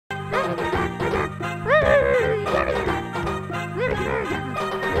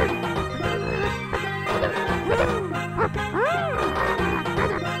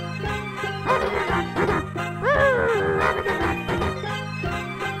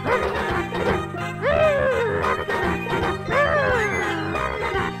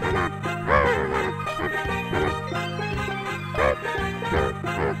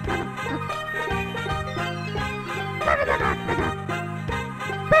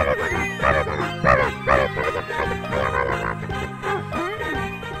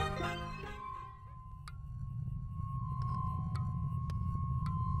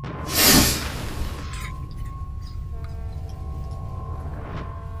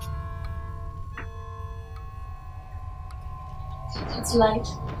It's late.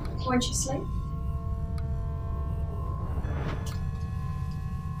 Won't you sleep?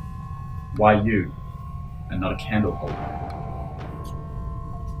 Why you, and not a candle holder?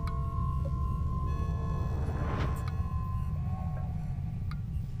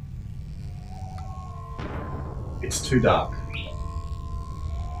 It's too dark.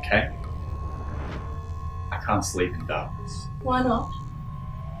 Okay? I can't sleep in darkness. Why not?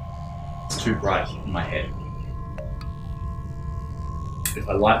 It's too bright in my head. If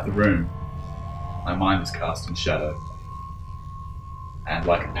I light the room, my mind is cast in shadow, and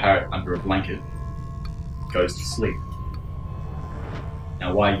like a parrot under a blanket, goes to sleep.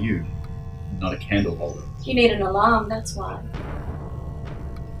 Now why you, not a candle holder? You need an alarm, that's why.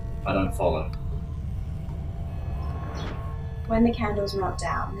 I don't follow. When the candles melt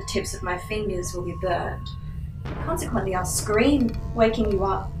down, the tips of my fingers will be burned. Consequently, I'll scream, waking you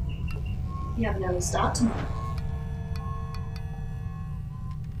up. You have an early start tomorrow.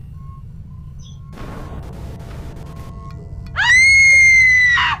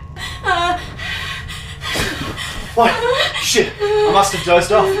 What? Shit! I must have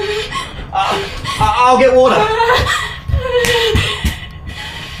dozed off. I'll get water.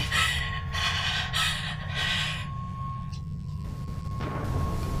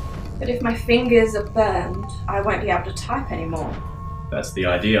 But if my fingers are burned, I won't be able to type anymore. That's the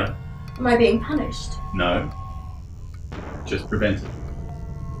idea. Am I being punished? No. Just prevented.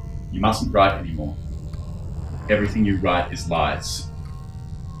 You mustn't write anymore. Everything you write is lies.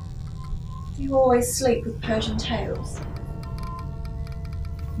 You always sleep with Persian tales.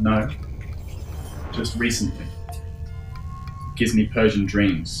 No. Just recently. It gives me Persian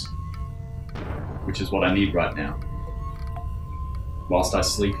dreams, which is what I need right now. Whilst I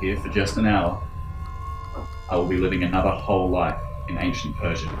sleep here for just an hour, I will be living another whole life in ancient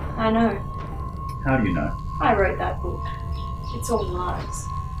Persia. I know. How do you know? I wrote that book. It's all lies.